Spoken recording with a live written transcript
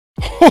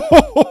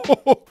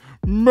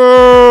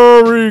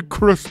Merry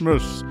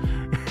Christmas!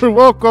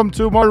 Welcome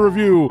to my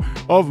review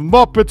of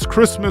Muppets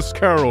Christmas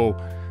Carol.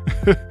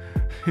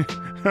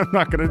 I'm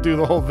not going to do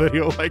the whole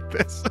video like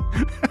this.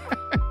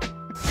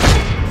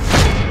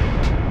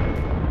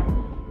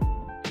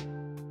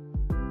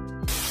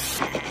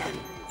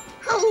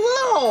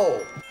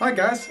 Hello! Hi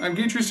guys, I'm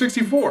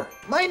Geetru64.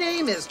 My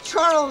name is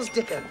Charles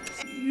Dickens.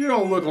 You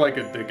don't look like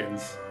a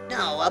Dickens.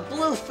 No, a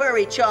blue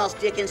furry Charles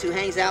Dickens who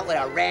hangs out with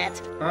a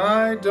rat.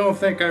 I don't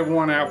think I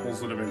want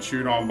apples that have been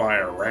chewed on by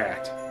a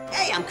rat.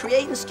 Hey, I'm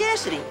creating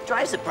scarcity.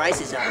 Drives the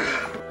prices up.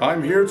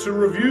 I'm here to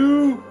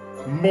review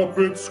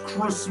Muppets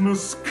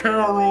Christmas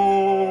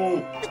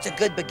Carol. It's a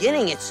good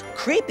beginning. It's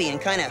creepy and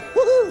kind of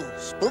woohoo,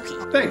 spooky.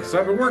 Thanks,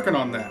 I've been working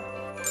on that.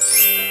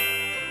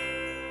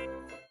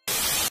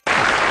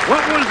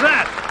 What was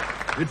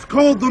that? It's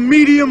called the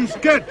medium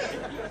sketch.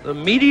 The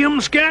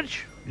medium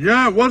sketch?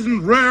 Yeah, it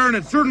wasn't rare and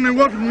it certainly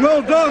wasn't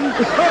well done.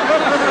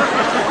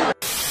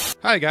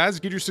 Hi guys,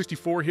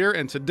 Geetru64 here,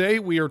 and today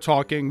we are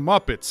talking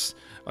Muppets.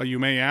 You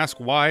may ask,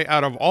 why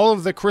out of all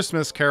of the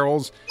Christmas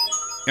carols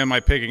am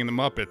I picking the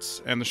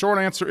Muppets? And the short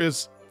answer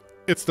is,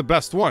 it's the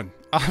best one,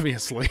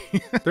 obviously.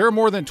 There are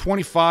more than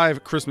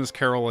 25 Christmas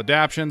Carol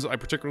adaptations. I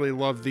particularly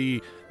love the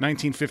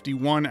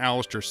 1951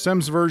 Alastair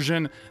Sims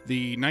version,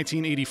 the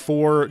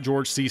 1984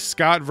 George C.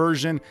 Scott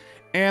version,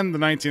 and the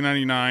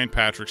 1999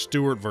 Patrick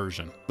Stewart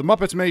version. The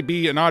Muppets may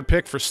be an odd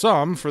pick for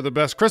some for the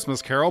best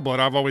Christmas Carol,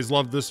 but I've always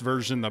loved this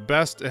version the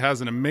best. It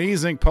has an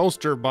amazing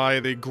poster by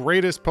the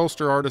greatest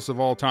poster artist of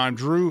all time,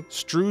 Drew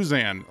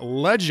Struzan, a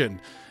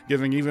legend,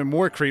 giving even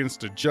more credence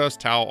to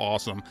just how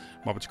awesome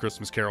Muppets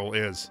Christmas Carol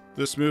is.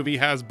 This movie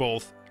has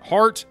both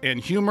heart and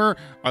humor.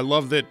 I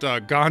love that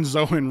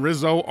Gonzo and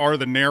Rizzo are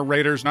the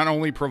narrators, not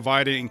only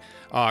providing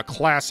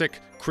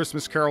classic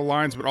Christmas Carol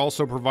lines, but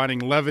also providing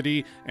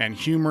levity and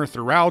humor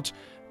throughout.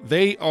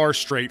 They are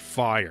straight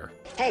fire.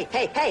 Hey,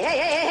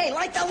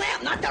 light the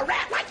lamp, not the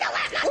rat, light the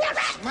lamp, not the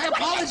rat. My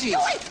apologies.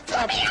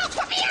 Put me out,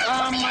 put me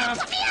out, put me out,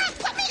 put me out,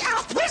 put me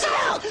out, Rizzo!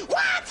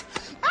 What?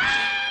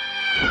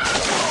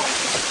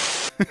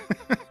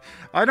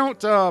 I don't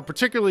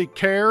particularly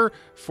care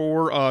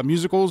for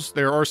musicals.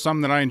 There are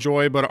some that I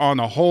enjoy, but on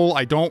the whole,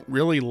 I don't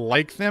really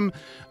like them.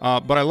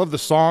 But I love the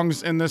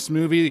songs in this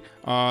movie.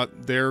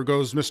 There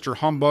Goes Mr.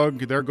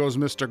 Humbug, There Goes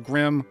Mr.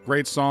 Grimm,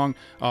 great song.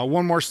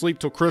 One More Sleep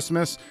Till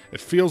Christmas, It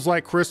Feels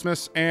Like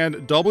Christmas,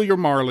 and Double Your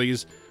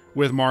Marleys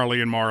with Marley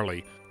and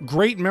Marley.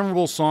 Great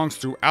memorable songs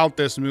throughout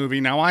this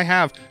movie. Now I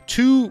have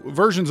two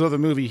versions of the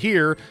movie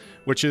here,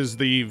 which is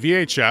the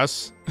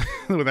VHS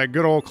with that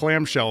good old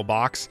clamshell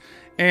box,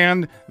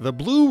 and the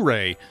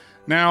Blu-ray.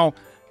 Now,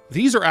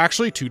 these are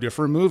actually two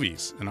different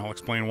movies, and I'll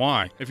explain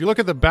why. If you look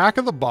at the back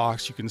of the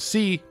box, you can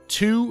see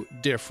two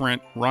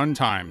different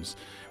runtimes,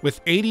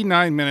 with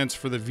 89 minutes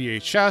for the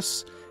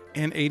VHS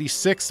and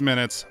 86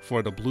 minutes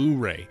for the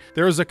Blu-ray.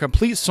 There is a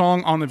complete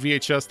song on the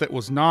VHS that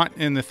was not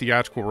in the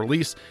theatrical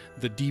release,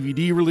 the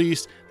DVD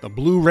release, the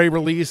Blu-ray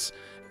release,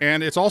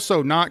 and it's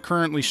also not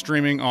currently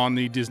streaming on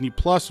the Disney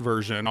Plus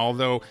version,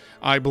 although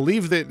I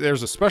believe that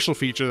there's a special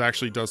feature that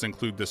actually does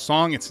include this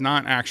song. It's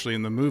not actually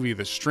in the movie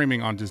that's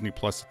streaming on Disney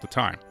Plus at the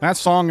time. That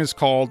song is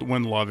called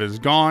When Love Is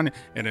Gone,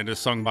 and it is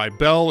sung by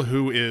Belle,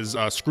 who is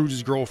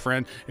Scrooge's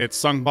girlfriend. It's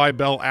sung by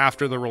Belle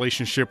after the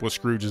relationship with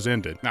Scrooge has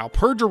ended. Now,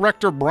 per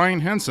director Brian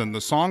Henson,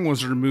 the song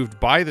was removed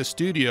by the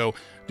studio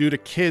due to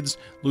kids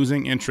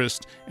losing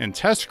interest in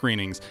test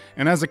screenings.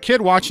 And as a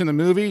kid watching the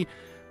movie,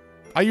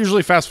 I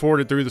usually fast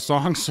forwarded through the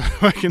song, so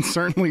I can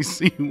certainly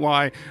see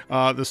why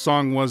the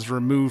song was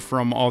removed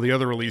from all the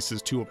other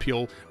releases to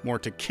appeal more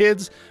to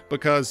kids,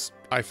 because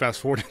I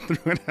fast forwarded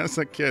through it as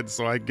a kid,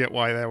 so I get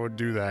why that would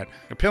do that.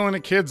 Appealing to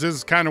kids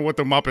is kind of what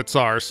the Muppets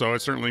are, so it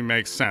certainly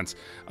makes sense.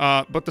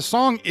 But the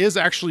song is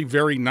actually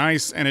very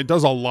nice, and it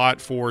does a lot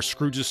for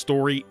Scrooge's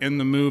story in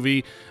the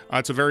movie.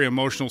 It's a very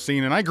emotional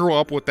scene, and I grew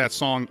up with that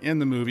song in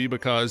the movie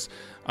because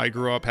I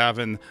grew up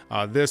having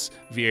this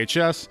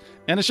VHS,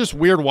 and it's just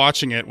weird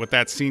watching it with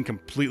that scene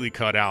completely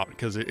cut out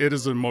because it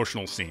is an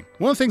emotional scene.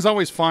 One of the things I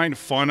always find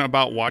fun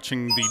about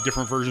watching the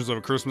different versions of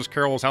A Christmas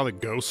Carol is how the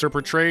ghosts are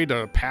portrayed,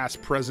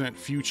 past, present,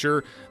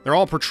 future. They're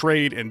all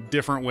portrayed in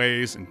different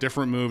ways in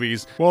different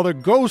movies. Well, the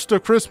ghost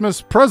of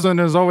Christmas Present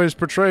is always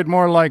portrayed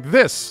more like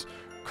this.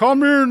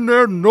 Come in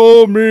and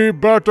know me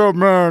better,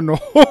 man.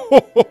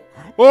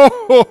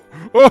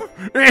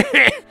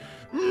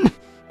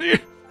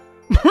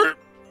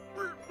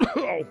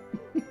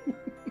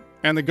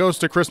 And the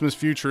Ghost of Christmas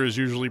Future is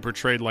usually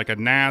portrayed like a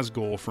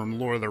Nazgul from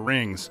Lord of the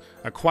Rings,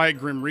 a quiet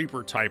Grim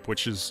Reaper type,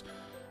 which is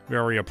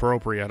very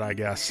appropriate, I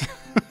guess.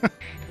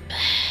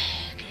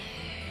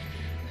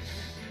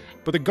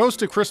 But the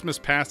Ghost of Christmas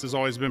Past has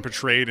always been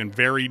portrayed in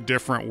very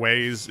different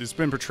ways. It's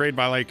been portrayed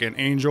by like an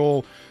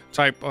angel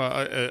type,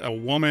 a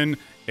woman,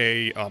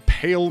 a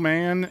pale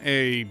man,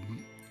 a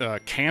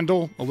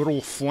candle, a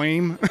little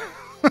flame,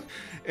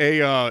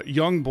 a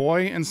young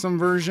boy in some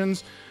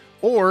versions.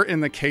 Or in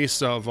the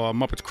case of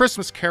Muppets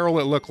Christmas Carol,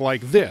 it looked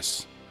like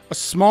this. A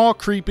small,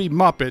 creepy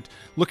Muppet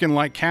looking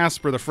like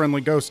Casper the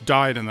Friendly Ghost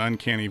died in the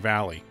uncanny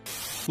valley.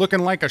 Looking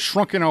like a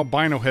shrunken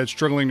albino head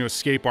struggling to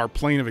escape our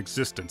plane of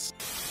existence.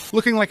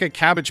 Looking like a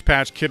Cabbage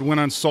Patch Kid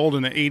went unsold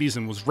in the 80s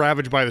and was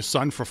ravaged by the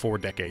sun for 4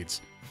 decades.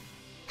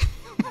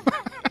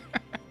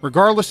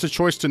 Regardless, the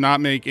choice to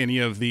not make any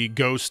of the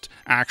ghost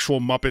actual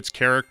Muppets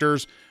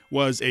characters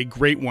was a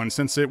great one,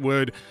 since it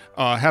would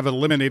have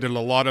eliminated a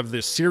lot of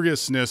the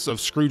seriousness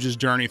of Scrooge's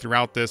journey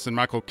throughout this, and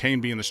Michael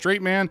Caine being the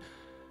straight man.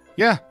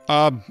 Yeah,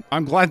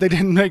 I'm glad they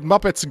didn't make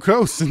Muppets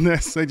ghosts in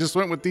this. They just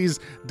went with these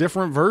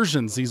different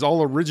versions, these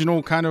all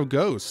original kind of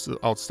ghosts,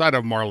 outside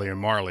of Marley and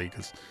Marley,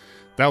 because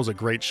that was a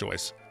great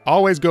choice.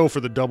 Always go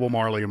for the double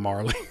Marley and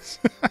Marleys.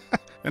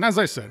 And as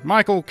I said,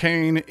 Michael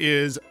Caine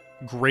is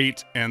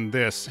great in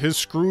this. His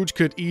Scrooge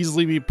could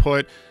easily be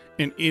put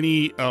in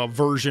any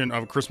version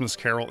of Christmas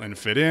Carol and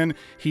fit in.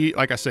 He,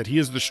 like I said, he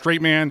is the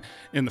straight man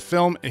in the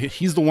film.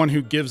 He's the one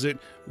who gives it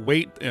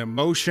weight and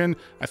emotion.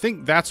 I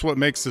think that's what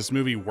makes this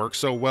movie work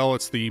so well.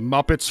 It's the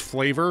Muppets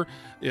flavor.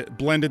 It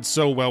blended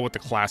so well with the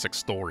classic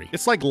story.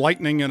 It's like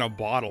lightning in a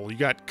bottle. You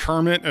got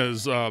Kermit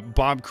as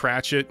Bob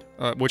Cratchit,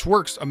 which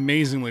works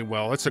amazingly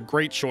well. It's a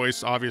great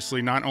choice,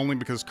 obviously, not only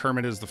because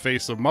Kermit is the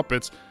face of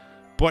Muppets,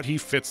 but he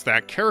fits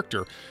that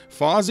character.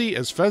 Fozzie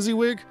as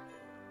Fezziwig,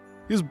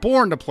 he was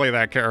born to play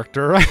that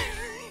character, right?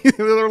 He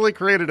literally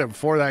created him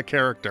for that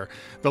character.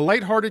 The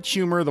lighthearted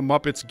humor the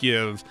Muppets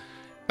give,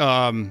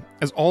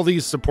 as all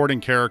these supporting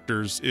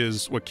characters,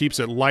 is what keeps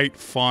it light,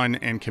 fun,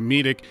 and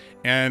comedic,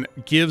 and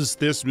gives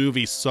this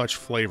movie such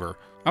flavor.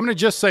 I'm going to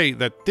just say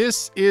that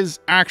this is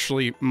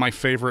actually my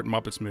favorite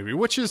Muppets movie,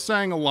 which is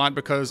saying a lot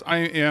because I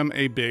am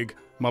a big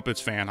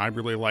Muppets fan. I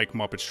really like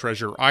Muppets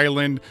Treasure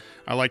Island.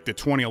 I like the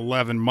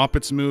 2011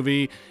 Muppets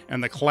movie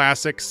and the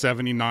classic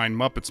 79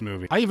 Muppets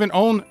movie. I even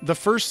own the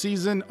first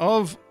season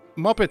of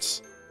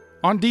Muppets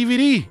on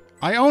DVD.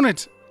 I own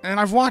it and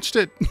I've watched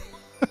it.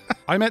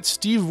 I met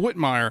Steve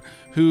Whitmire,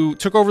 who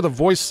took over the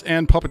voice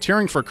and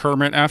puppeteering for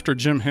Kermit after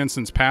Jim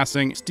Henson's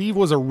passing. Steve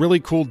was a really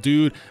cool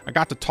dude. I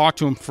got to talk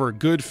to him for a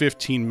good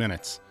 15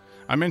 minutes.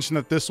 I mentioned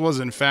that this was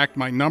in fact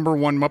my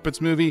 #1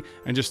 Muppets movie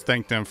and just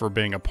thanked them for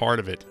being a part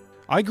of it.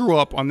 I grew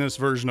up on this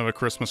version of A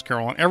Christmas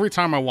Carol, and every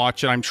time I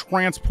watch it, I'm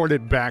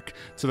transported back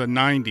to the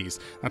 90s.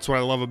 That's what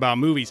I love about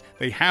movies.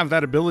 They have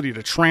that ability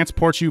to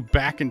transport you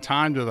back in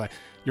time to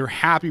your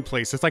happy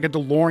place. It's like a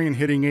DeLorean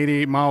hitting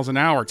 88 miles an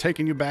hour,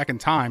 taking you back in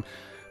time.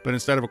 But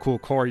instead of a cool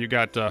car, you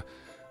got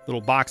little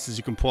boxes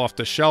you can pull off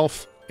the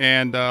shelf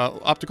and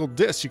optical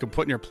discs you can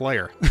put in your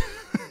player.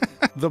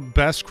 The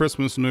best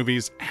Christmas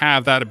movies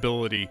have that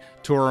ability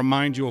to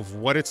remind you of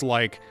what it's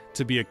like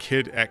to be a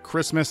kid at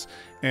Christmas,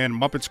 and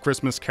Muppets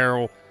Christmas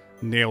Carol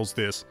nails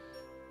this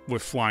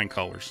with flying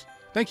colors.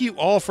 Thank you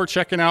all for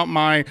checking out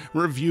my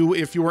review.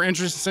 If you are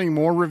interested in seeing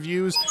more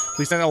reviews,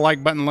 please hit that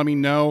like button, let me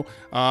know.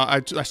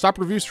 I stopped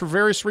reviews for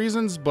various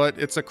reasons, but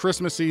it's a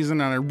Christmas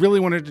season, and I really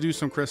wanted to do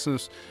some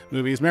Christmas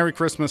movies. Merry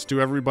Christmas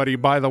to everybody,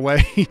 by the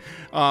way.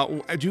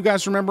 Do you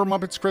guys remember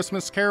Muppets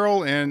Christmas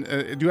Carol, and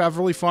do you have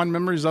really fun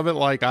memories of it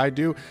like I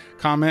do?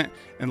 Comment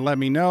and let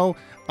me know.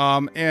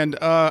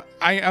 I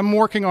am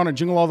working on a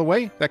Jingle All the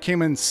Way that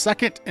came in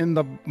second in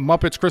the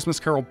Muppets Christmas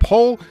Carol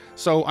poll,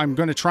 so I'm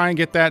going to try and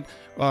get that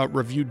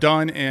review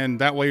done, and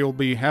that way you'll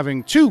be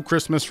having 2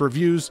 Christmas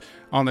reviews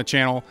on the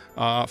channel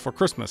for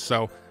Christmas.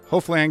 So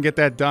hopefully I can get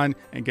that done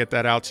and get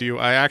that out to you.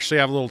 I actually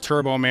have a little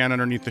Turbo Man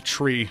underneath the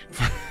tree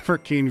for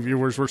keen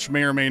viewers, which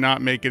may or may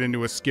not make it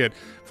into a skit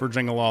for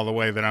Jingle All the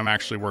Way that I'm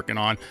actually working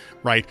on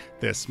right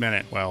this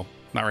minute. Well,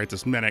 not right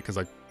this minute because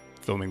I'm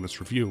filming this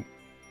review,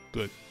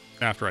 but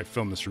after I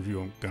film this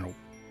review, I'm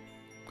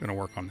gonna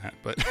work on that.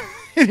 But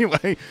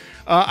anyway,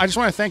 I just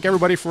want to thank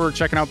everybody for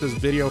checking out this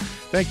video.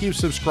 Thank you,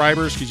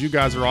 subscribers, because you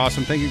guys are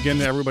awesome. Thank you again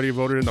to everybody who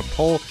voted in the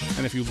poll.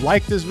 And if you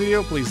like this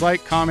video, please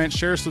like, comment,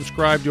 share,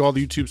 subscribe, do all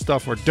the YouTube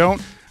stuff, or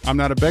don't. I'm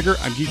not a beggar.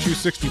 I'm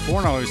Geek264,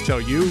 and I'll always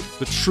tell you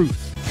the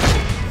truth.